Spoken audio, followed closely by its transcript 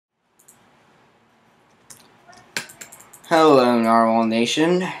Hello, Narwhal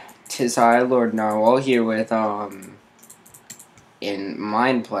Nation. 'Tis I, Lord Narwhal, here with, in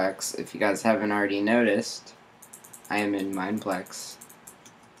mineplex. If you guys haven't already noticed, I am in mineplex.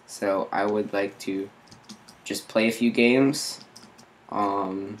 So, I would like to just play a few games,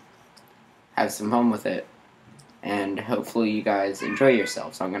 have some fun with it, and hopefully you guys enjoy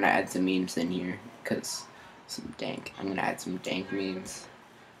yourselves. I'm gonna add some memes in here, because I'm gonna add some dank memes.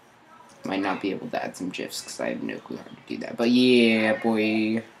 Might not be able to add some GIFs because I have no clue how to do that. But yeah,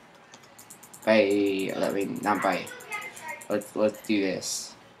 boy. Bye. I mean, not bye. Let's do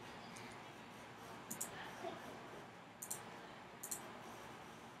this.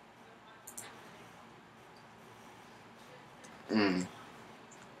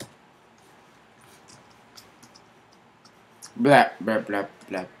 Blah blah blah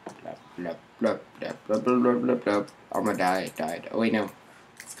blah blah blah blah blah blah blah blah blah blah. I'm gonna die. Died. Oh wait, no.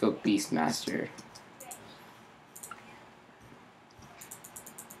 Let's go Beastmaster.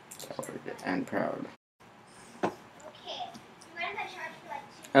 Coward and proud.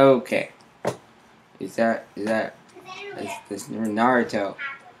 Okay. Is this Naruto?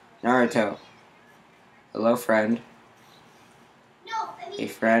 Naruto. Hello, friend. Hey,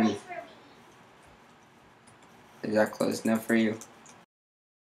 friend. Is that close enough for you?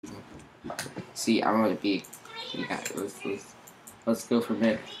 See, I'm gonna be. Yeah, let's go for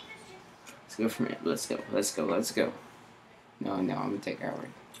mid. Let's go for mid. Let's go. No, I'm gonna take coward.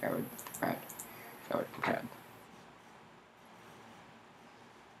 Coward, proud. Coward, proud.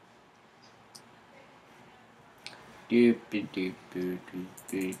 Doop doop doop doop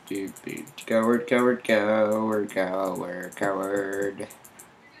doop doop doop. Coward, coward, coward, coward, coward.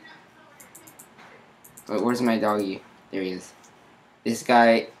 Wait, where's my doggy? There he is. This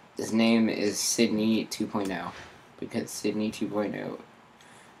guy, his name is Sydney 2.0 because Sydney 2.0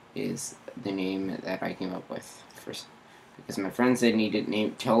 is the name that I came up with first. Because my friend Sydney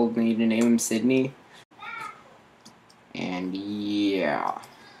told me to name him Sydney, and yeah,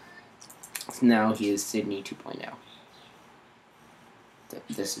 so now he is Sydney 2.0.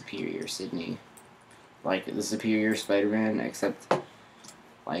 The superior Sydney, like the superior Spider-Man, except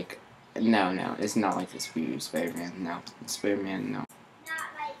like no, it's not like the superior Spider-Man. No, Spider-Man, no. Not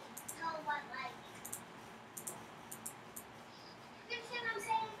like, tell what, like, you understand what I'm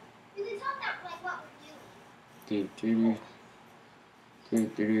saying? You can tell that, like, what we're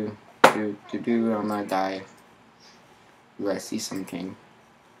doing. I'm gonna die. Ooh, I see something.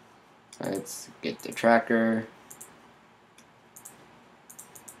 Let's get the tracker.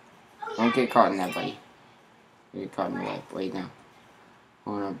 Don't get caught in that, buddy. You get caught in the web. Wait, no. I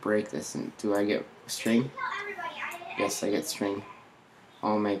wanna break this. And do I get string? Yes, I get string.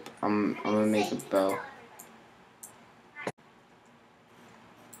 I'm gonna make a bow.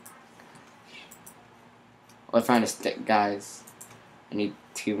 Well, I find a stick, guys. I need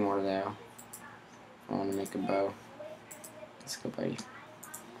 2 more though. I want to make a bow. Let's go, buddy.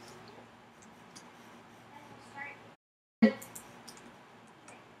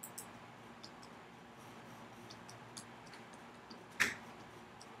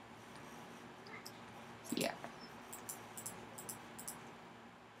 Yeah.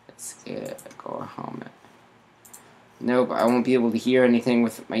 Let's get a gold helmet. Nope, I won't be able to hear anything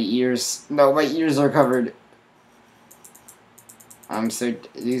with my ears. No, my ears are covered.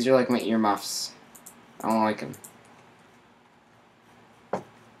 These are like my earmuffs. I don't like them.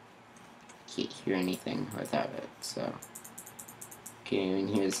 Can't hear anything without it, so. Can't even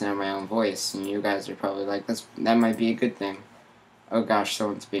hear the sound of my own voice, and you guys are probably like, that might be a good thing. Oh gosh,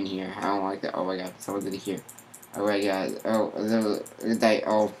 someone's been here. I don't like that. Oh my god, someone's in here. Oh my god.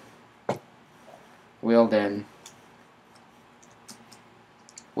 Oh. Well done.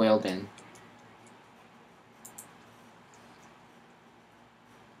 Well done.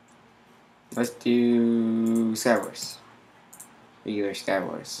 Let's do Skywars. Regular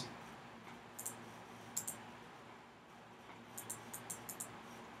Skywars.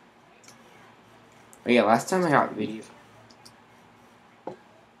 Oh yeah, last time I got video.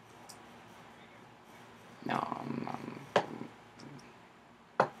 No,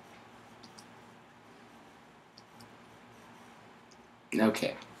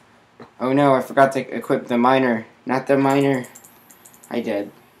 okay. Oh no, I forgot to equip the miner. Not the miner. I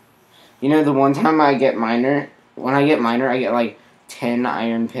did. You know, the one time I get miner, when I get miner, I get like 10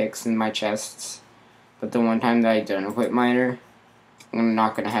 iron picks in my chests. But the one time that I don't equip miner, I'm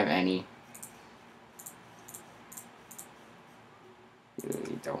not gonna have any.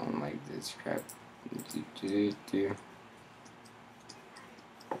 Really don't like this crap.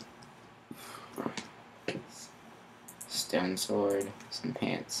 Stone sword, some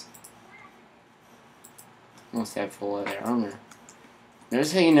pants. Must have full leather armor.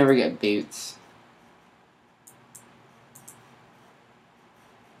 Notice how you never get boots.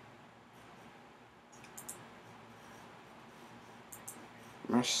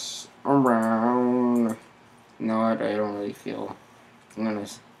 Mess around. No, I don't really feel. I'm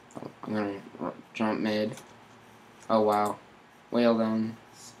gonna jump mid. Oh wow. Well then.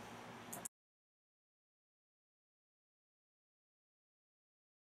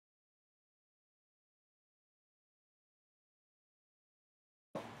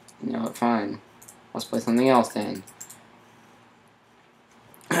 You know what? Fine. Let's play something else then.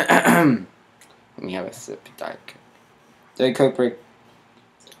 Let me have a sip of Diet Coke. Diet Coke break.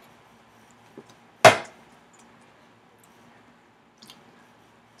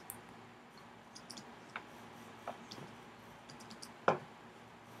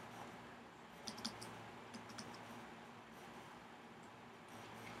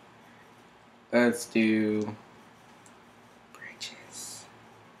 Let's do bridges.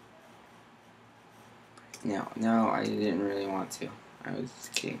 No, I didn't really want to. I was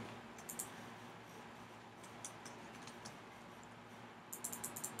just kidding.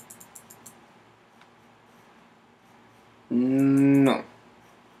 No.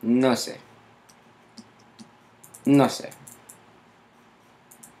 No sé. No sé.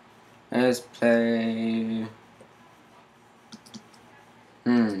 Let's play.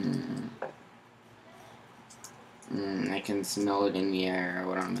 I can smell it in the air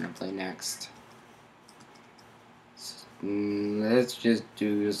what I'm gonna play next. Let's just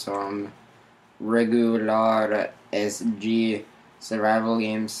do some regular SG survival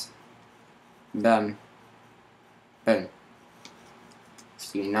games. Done. Done.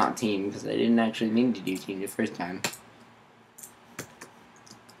 So not team, because I didn't actually mean to do team the first time.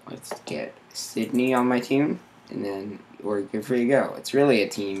 Let's get Sydney on my team, and then we're good for you go. It's really a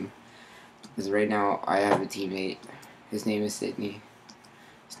team, because right now I have a teammate. His name is Sydney.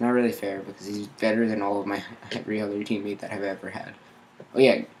 It's not really fair, because he's better than all of my every other teammate that I've ever had. Oh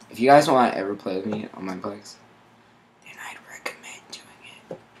yeah, if you guys want to ever play with me on mineplex, then I'd recommend doing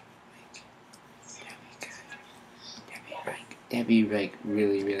it. That'd be like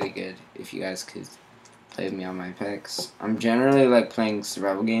really, really good if you guys could play with me on mineplex. I'm generally like playing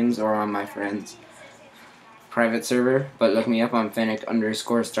survival games or on my friend's private server, but look me up on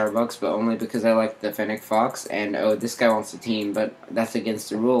Fennec_Starbucks, but only because I like the Fennec Fox, and oh, this guy wants a team, but that's against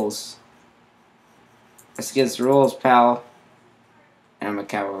the rules. That's against the rules, pal. And I'm a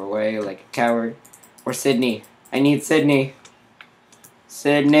cower away like a coward. Or Sydney. I need Sydney.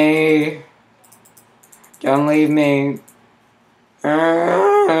 Sydney. Don't leave me.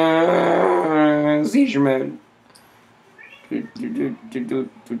 Seizure mode. Give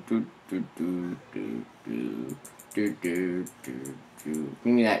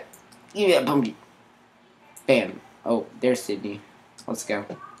me that. Give me that pumpkin. Bam. Oh, there's Sydney. Let's go.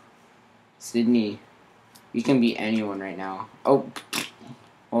 Sydney. You can beat anyone right now. Oh.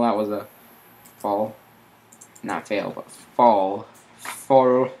 Well, that was a fall. Not fail, but fall.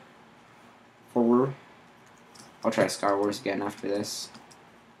 Fall. I'll try Star Wars again after this.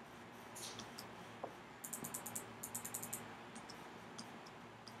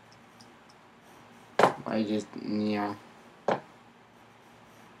 I just, yeah.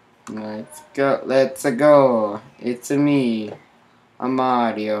 Let's go. Let's go. It's a me. I'm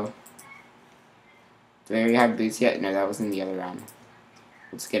Mario. Do I already have boots yet? No, that was in the other round.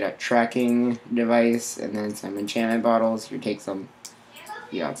 Let's get a tracking device and then some enchantment bottles. Here, take some.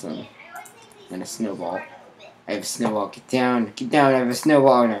 You got some. And a snowball. I have a snowball. Get down. Get down. I have a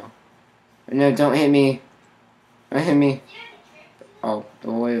snowball now. No, don't hit me. Don't hit me. Oh, it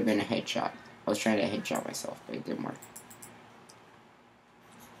would have been a headshot. I was trying to headshot myself, but it didn't work.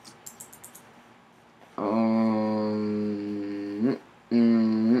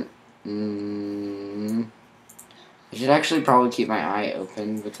 I should actually probably keep my eye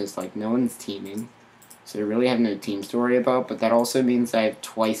open because, like, no one's teaming. So I really have no team to worry about, but that also means I have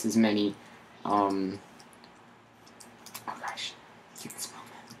twice as many, oh gosh, you can smell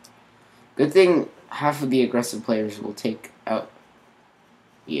that. Good thing half of the aggressive players will take out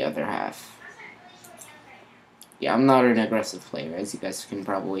the other half. Yeah, I'm not an aggressive player, as you guys can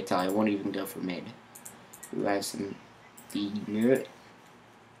probably tell. I won't even go for mid. We have some D-nut.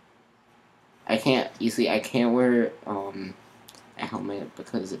 I can't, you see, I can't wear, a helmet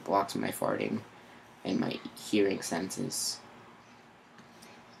because it blocks my farting and my hearing senses.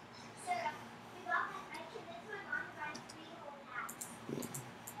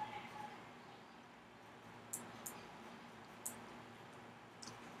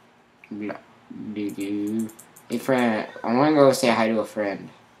 Hey friend, I wanna go say hi to a friend.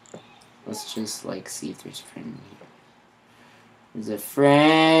 Let's just like see if there's a friend in here. There's a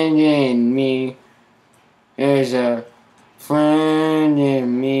friend in me. There's a friend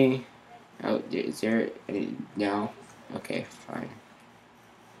in me. Oh, is there any? No? Okay, fine.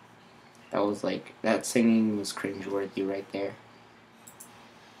 That was like, that singing was cringeworthy right there.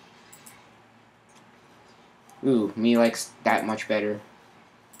 Ooh, me likes that much better.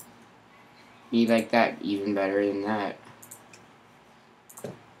 Me like that even better than that.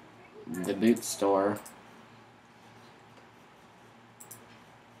 The boot store.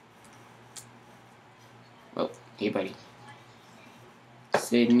 Oh, hey buddy.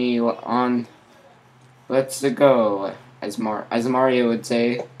 Sydney on. Let's go. As Mario would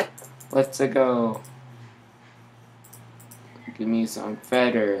say, let's go. Give me some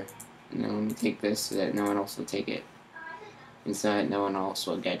feather. And then let me take this so that no one else will take it. And so that no one else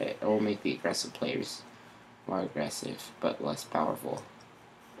will get it. It will make the aggressive players more aggressive, but less powerful.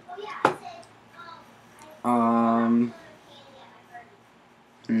 Oh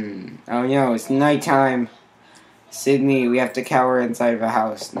no, it's nighttime. Sydney, we have to cower inside of a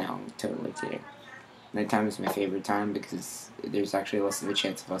house. No, totally kidding. Nighttime is my favorite time because there's actually less of a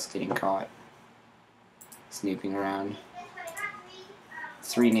chance of us getting caught snooping around.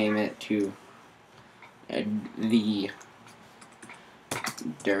 Let's rename it to the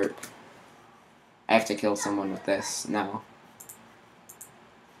derp. I have to kill someone with this now.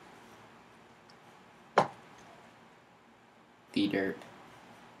 The derp.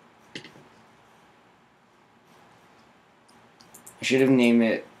 I should have named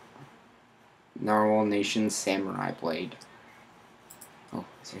it Narwhal Nation's Samurai Blade. Oh,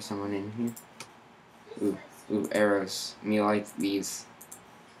 is there someone in here? Ooh, arrows. Me like these.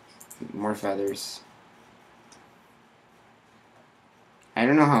 More feathers. I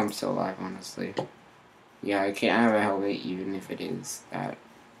don't know how I'm still alive, honestly. Yeah, I can't have a helmet even if it is that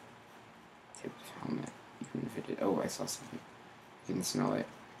type of helmet. Even if it is. Oh, I saw something. I can smell it.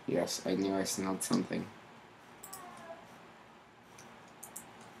 Yes, I knew I smelled something.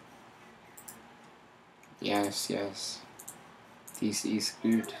 Yes, yes. DC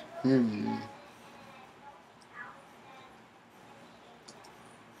Scoot.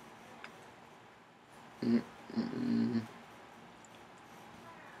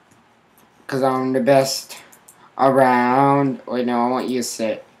 Cause I'm the best around. Wait, no, I want you to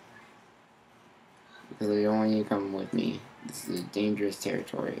sit. Because I don't want you to come with me. This is dangerous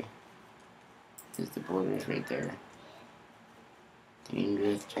territory. There's the borders right there.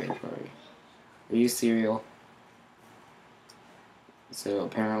 Dangerous territory. Are you cereal? So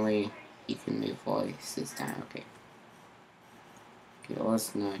apparently he can move while he sits down. Okay. Okay, well,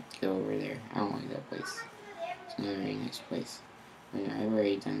 let's not go over there. I don't like that place. It's not a very nice place. Oh, yeah, I've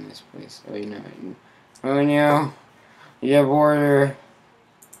already done this place. Oh, you know. Oh no. Yeah, border.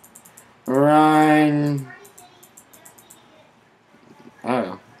 Run.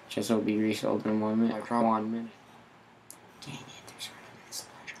 Oh. Just will be resold in 1 minute. 1 minute. Dang it, there's a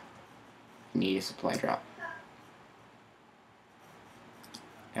supply drop. I need a supply drop.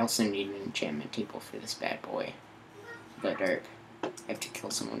 I also need an enchantment table for this bad boy. The derp. I have to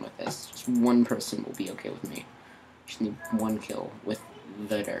kill someone with this. Just one person will be okay with me. Just need one kill with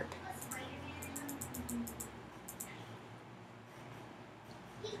the derp.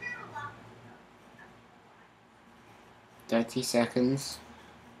 30 seconds.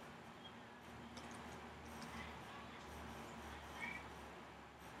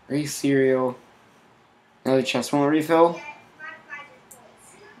 Are you cereal? Another chest won't refill?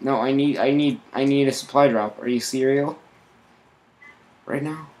 No, I need a supply drop. Are you cereal? Right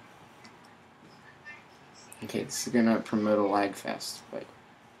now? Okay, this is gonna promote a lag fest, but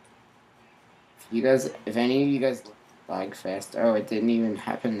if any of you guys lag fest, oh, it didn't even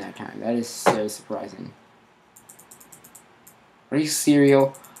happen that time. That is so surprising. Are you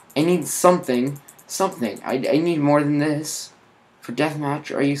cereal? I need something. I need more than this. For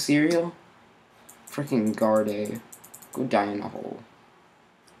deathmatch, are you cereal? Freaking Garde. Go die in a hole.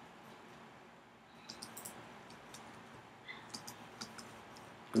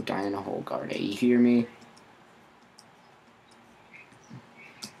 Go die in a hole, Garde. You hear me?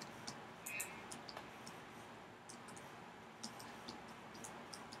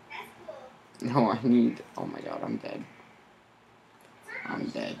 No, I need... Oh my god, I'm dead. I'm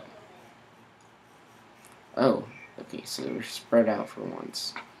dead. Oh, okay, so we're spread out for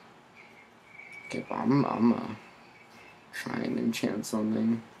once. Okay, but I'm try and enchant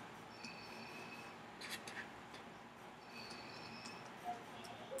something.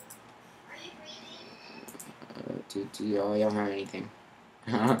 I don't have anything.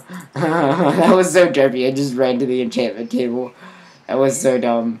 That was so derpy. I just ran to the enchantment table. That was so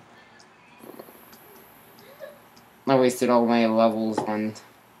dumb. I wasted all my levels on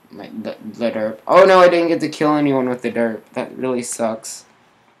the derp. Oh no, I didn't get to kill anyone with the derp. That really sucks.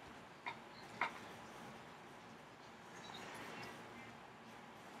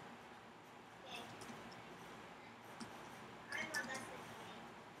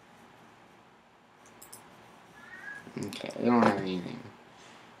 Okay, I don't have anything.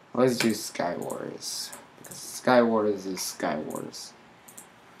 Let's do Sky Wars. Because Sky Wars is Sky Wars.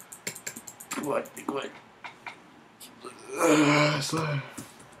 What?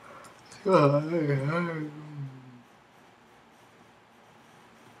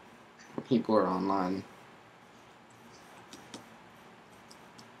 People are online.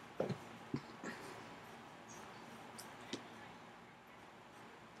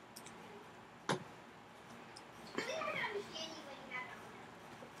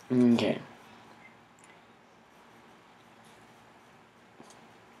 Okay.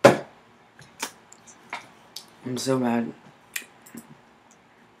 I'm so mad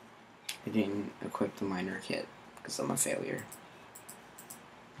I didn't equip the miner kit because I'm a failure.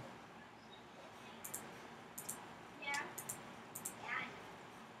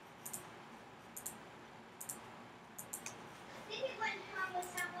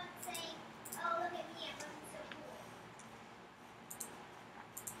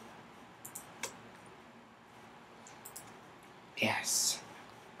 Yes.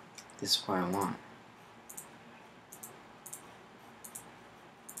 This is what I want.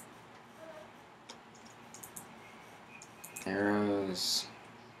 Arrows.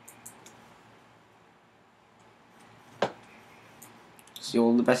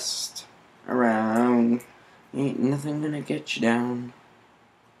 You're the best around. Ain't nothing gonna get you down.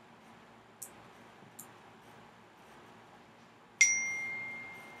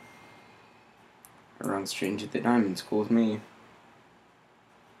 I run straight into the diamonds. Cool with me.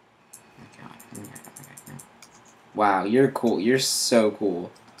 Oh my god. Wow, you're cool. You're so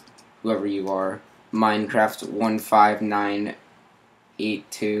cool. Whoever you are. Minecraft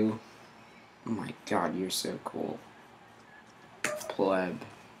 15982. Oh my god, you're so cool. Pleb.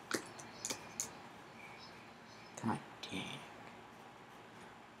 God dang.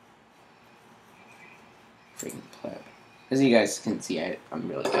 Freaking pleb. As you guys can see, I'm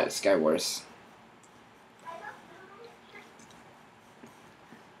really good at Sky Wars.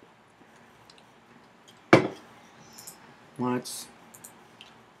 Let's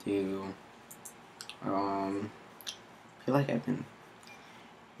do, I feel like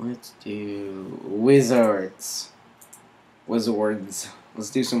let's do wizards. Wizards. Let's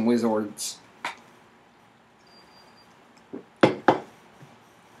do some wizards.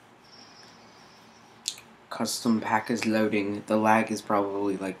 Custom pack is loading. The lag is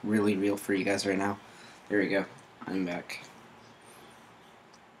probably like really real for you guys right now. There we go. I'm back.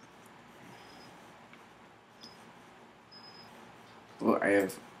 Well,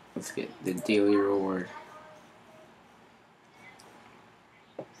 let's get the daily reward.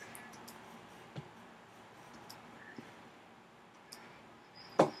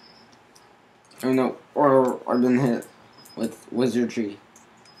 Oh no, or I've been hit with wizardry.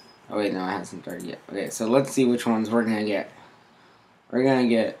 Oh wait, no, it hasn't started yet. Okay, so let's see which ones we're gonna get. We're gonna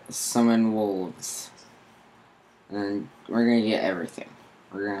get summon wolves. And we're gonna get everything.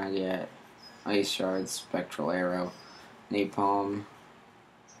 We're gonna get ice shards, spectral arrow, napalm.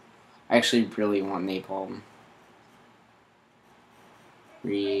 I actually really want napalm.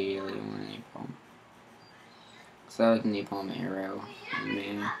 Really want napalm. So I like napalm arrow.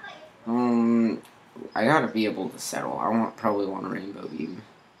 Man. I gotta be able to settle. Probably want a rainbow beam.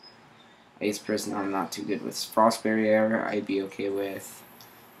 Ice person, I'm not too good with. Frost barrier, I'd be okay with.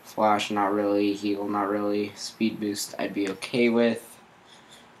 Flash, not really. Heal, not really. Speed boost, I'd be okay with.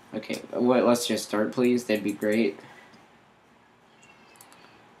 Okay, let's just start, please. That'd be great.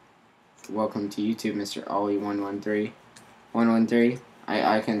 Welcome to YouTube, Mr. Ollie113. 113.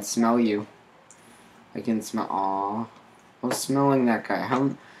 I can smell you. I can smell. Aw. I was smelling that guy.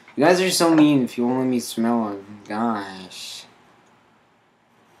 You guys are so mean if you won't let me smell him. Gosh.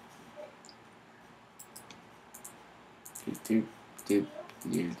 Do do do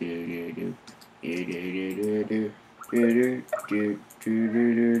do do do do do do do do do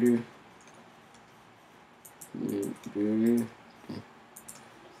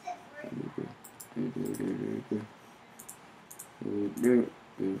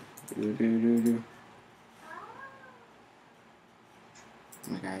do. Oh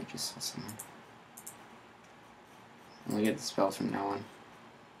my god, I just saw someone. I'm gonna get the spells from now on.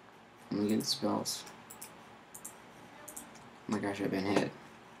 I'm gonna get the spells. Oh my gosh, I've been hit. I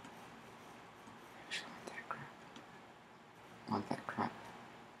actually want that crap. I want that crap.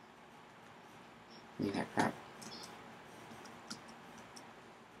 I need that crap.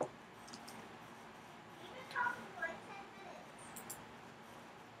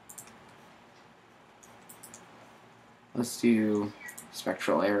 Let's do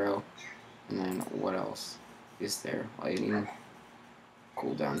spectral arrow. And then what else is there? Lightning.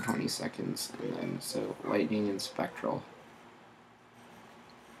 Cooldown 20 seconds. And then so lightning and spectral.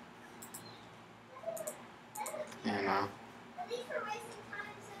 And I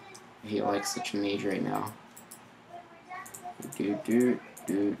feel like such a mage right now.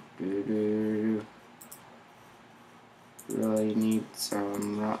 Really need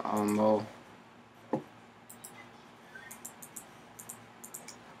some ammo.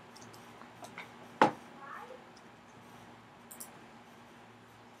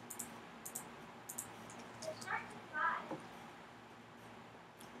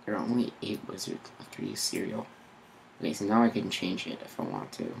 There are only 8 wizards left to use cereal. Okay, so now I can change it if I want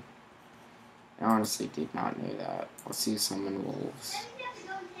to. I honestly did not know that. Let's do summon wolves.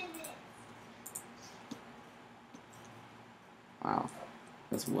 Wow,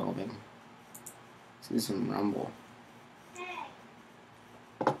 that's welding. Let's do some rumble.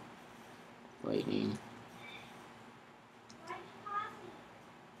 Lightning.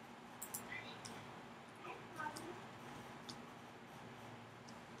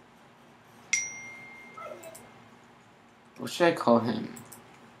 What should I call him?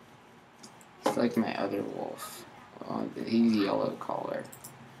 It's like my other wolf. He's yellow collar.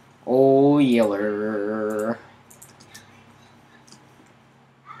 Oh, yeller.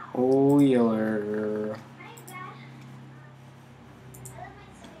 Oh, yeller.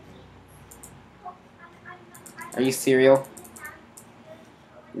 Are you cereal?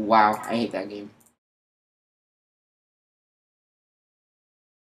 Wow, I hate that game.